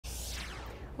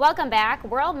Welcome back.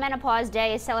 World Menopause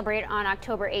Day is celebrated on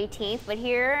October 18th, but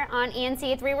here on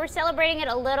ENC3 we're celebrating it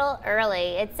a little early.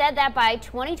 It's said that by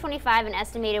 2025 an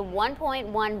estimated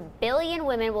 1.1 billion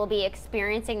women will be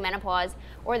experiencing menopause,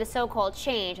 or the so-called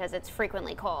change as it's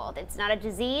frequently called. It's not a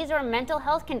disease or mental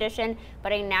health condition,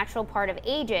 but a natural part of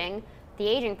aging, the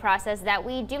aging process that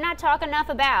we do not talk enough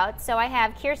about. So I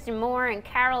have Kirsten Moore and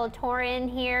Carol Torin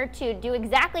here to do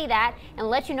exactly that and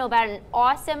let you know about an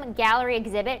awesome gallery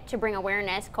exhibit to bring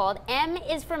awareness called M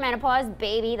is for Menopause,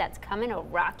 Baby, that's coming to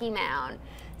Rocky Mount.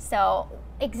 So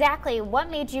exactly what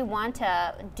made you want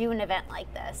to do an event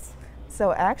like this?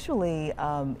 So actually,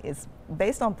 it's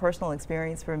based on personal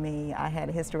experience for me. I had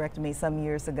a hysterectomy some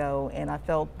years ago and I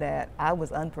felt that I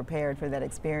was unprepared for that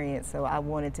experience, so I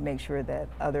wanted to make sure that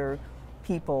other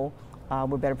people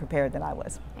were better prepared than I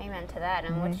was. Amen to that.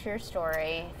 And what's your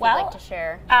story, if well, you'd like to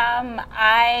share?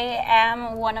 I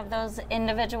am one of those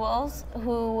individuals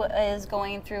who is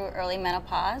going through early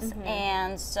menopause,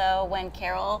 and so when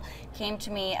Carol came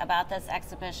to me about this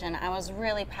exhibition, I was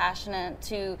really passionate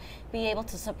to be able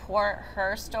to support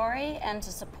her story and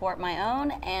to support my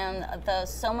own and the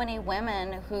so many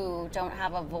women who don't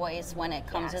have a voice when it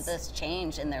comes to this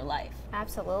change in their life.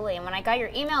 Absolutely. And when I got your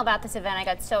email about this event, I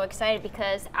got so excited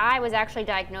because I was actually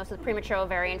diagnosed with premature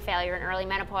ovarian failure and early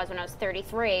menopause when I was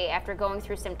 33 after going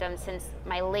through symptoms since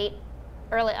my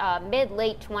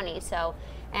mid-late 20s. So,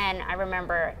 and I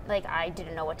remember, like, I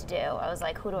didn't know what to do. I was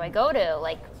like, who do I go to?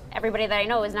 Like, everybody that I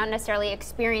know is not necessarily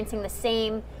experiencing the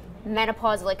same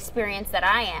menopausal experience that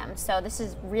I am. So this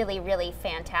is really, really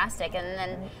fantastic. And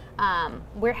then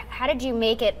how did you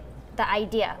make it, the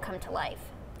idea come to life?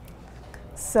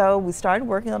 So we started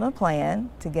working on a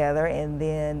plan together, and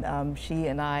then she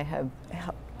and I have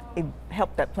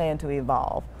helped that plan to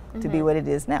evolve to be what it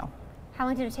is now. How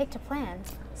long did it take to plan?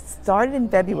 Started in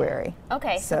February.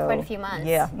 Okay, so quite a few months.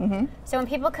 Yeah. So when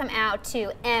people come out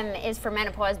to M is for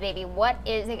Menopause, Baby, what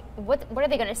are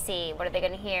they going to see? What are they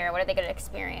going to hear? What are they going to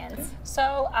experience?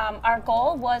 So our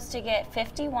goal was to get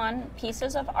 51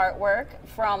 pieces of artwork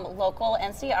from local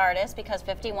NC artists, because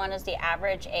 51 is the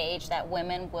average age that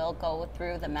women will go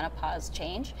through the menopause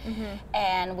change,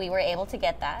 and we were able to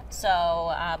get that.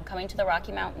 So coming to the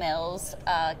Rocky Mount Mills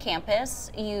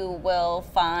campus, you will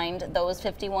find those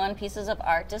 51 pieces of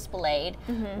art displayed.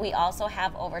 We also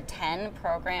have over 10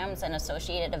 programs and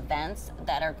associated events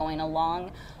that are going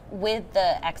along with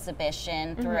the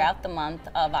exhibition throughout the month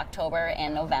of October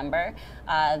and November.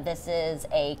 This is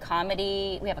a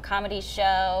comedy, we have a comedy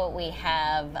show, we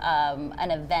have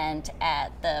an event at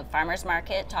the farmers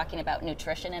market talking about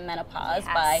nutrition and menopause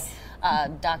by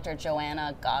Dr.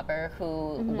 Joanna Gauber,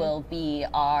 who will be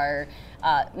our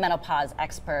menopause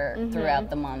expert throughout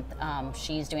the month.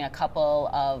 She's doing a couple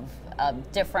of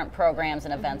different programs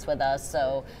and events with us,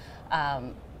 so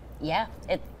yeah,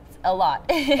 it's a lot.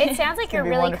 It sounds like you're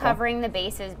really wonderful. covering the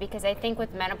bases, because I think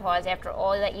with menopause, after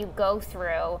all that you go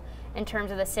through in terms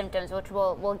of the symptoms, which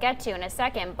we'll get to in a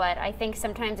second, but I think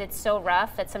sometimes it's so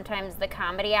rough that sometimes the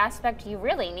comedy aspect, you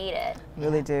really need it.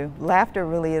 Really do. Laughter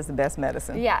really is the best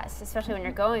medicine. Yes, especially when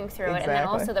you're going through it. And then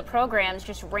also the programs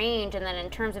just range, and then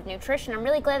in terms of nutrition, I'm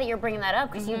really glad that you're bringing that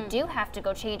up, because you do have to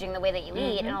go changing the way that you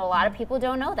eat, and a lot of people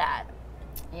don't know that.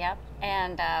 Yep,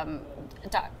 and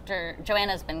Dr.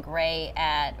 Joanna's been great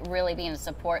at really being a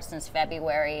support since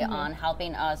February on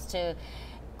helping us to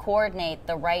coordinate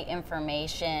the right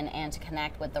information and to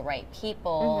connect with the right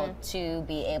people to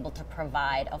be able to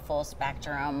provide a full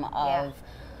spectrum of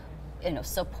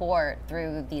support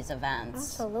through these events.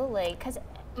 Absolutely, because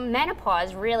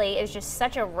menopause really is just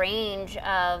such a range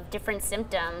of different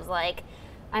symptoms. Like,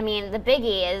 I mean, the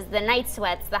biggie is the night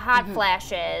sweats, the hot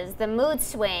flashes, the mood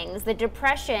swings, the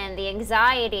depression, the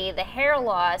anxiety, the hair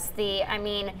loss, I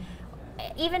mean,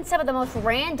 even some of the most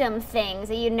random things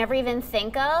that you'd never even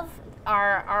think of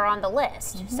are on the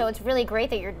list. So it's really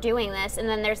great that you're doing this. And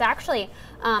then there's actually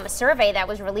a survey that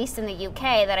was released in the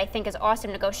UK that I think is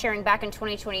awesome to go sharing back in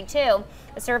 2022.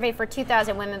 A survey for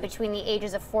 2,000 women between the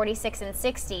ages of 46 and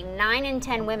 60. 9 in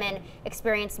 10 women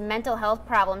experienced mental health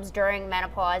problems during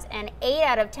menopause, and 8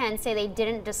 out of 10 say they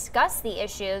didn't discuss the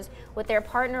issues with their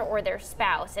partner or their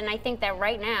spouse. And I think that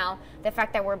right now, the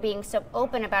fact that we're being so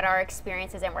open about our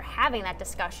experiences and we're having that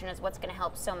discussion is what's going to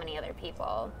help so many other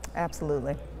people.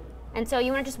 Absolutely. And so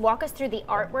you want to just walk us through the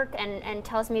artwork and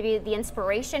tell us maybe the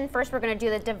inspiration. First, we're going to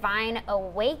do the Divine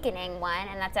Awakening one,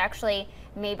 and that's actually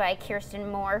made by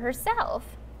Kirsten Moore herself.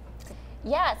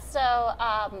 Yeah, so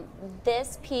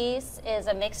this piece is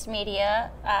a mixed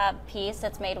media piece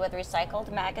that's made with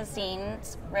recycled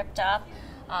magazines ripped up.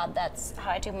 That's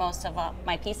how I do most of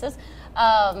my pieces.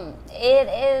 It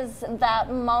is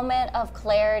that moment of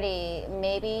clarity.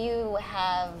 Maybe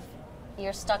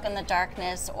you're stuck in the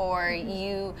darkness, or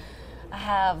you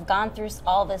have gone through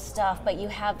all this stuff, but you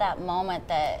have that moment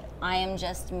that I am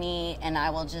just me and I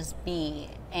will just be,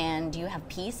 and you have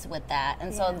peace with that.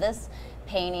 And so this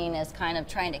painting is kind of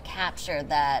trying to capture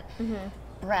that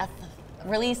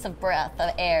release of breath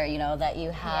of air, you know, that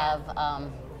you have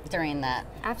during that.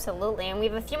 Absolutely, and we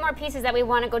have a few more pieces that we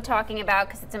want to go talking about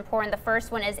because it's important. The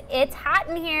first one is It's Hot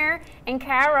in Here, and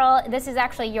Carol, this is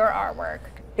actually your artwork.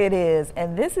 It is,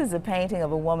 and this is a painting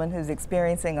of a woman who's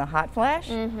experiencing a hot flash,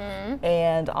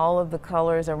 and all of the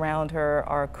colors around her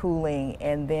are cooling.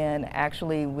 And then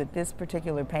actually with this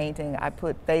particular painting, I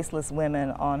put faceless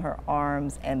women on her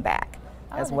arms and back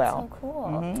as well. That's so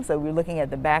cool. So we're looking at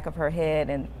the back of her head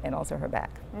and also her back.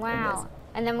 Wow.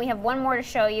 And then we have one more to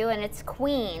show you, and it's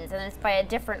Queens, and it's by a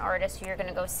different artist who you're going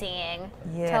to go seeing.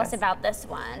 Yes. Tell us about this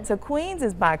one. So Queens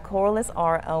is by Corliss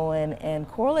R. Owen, and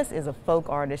Corliss is a folk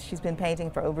artist. She's been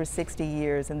painting for over 60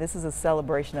 years, and this is a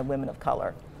celebration of women of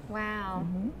color. Wow.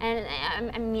 And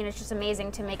I mean, it's just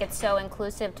amazing to make it so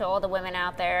inclusive to all the women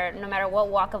out there. No matter what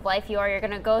walk of life you are, you're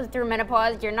going to go through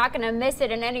menopause. You're not going to miss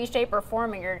it in any shape or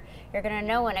form, and you're going to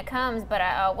know when it comes.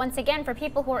 But once again, for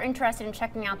people who are interested in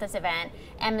checking out this event,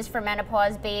 M is for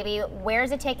Menopause Baby, where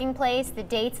is it taking place, the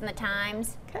dates and the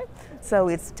times? Okay. So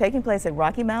it's taking place at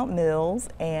Rocky Mount Mills,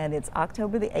 and it's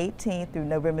October the 18th through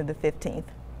November the 15th.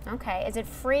 Okay. Is it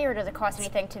free, or does it cost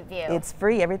anything to view? It's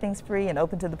free. Everything's free and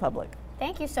open to the public.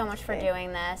 Thank you so much for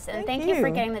doing this, and Thank you for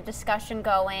you. getting the discussion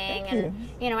going.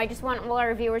 You know, I just want all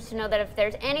our viewers to know that if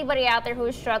there's anybody out there who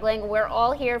is struggling, we're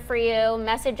all here for you.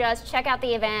 Message us, check out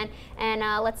the event, and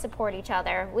let's support each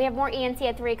other. We have more ENC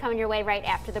at 3 coming your way right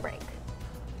after the break.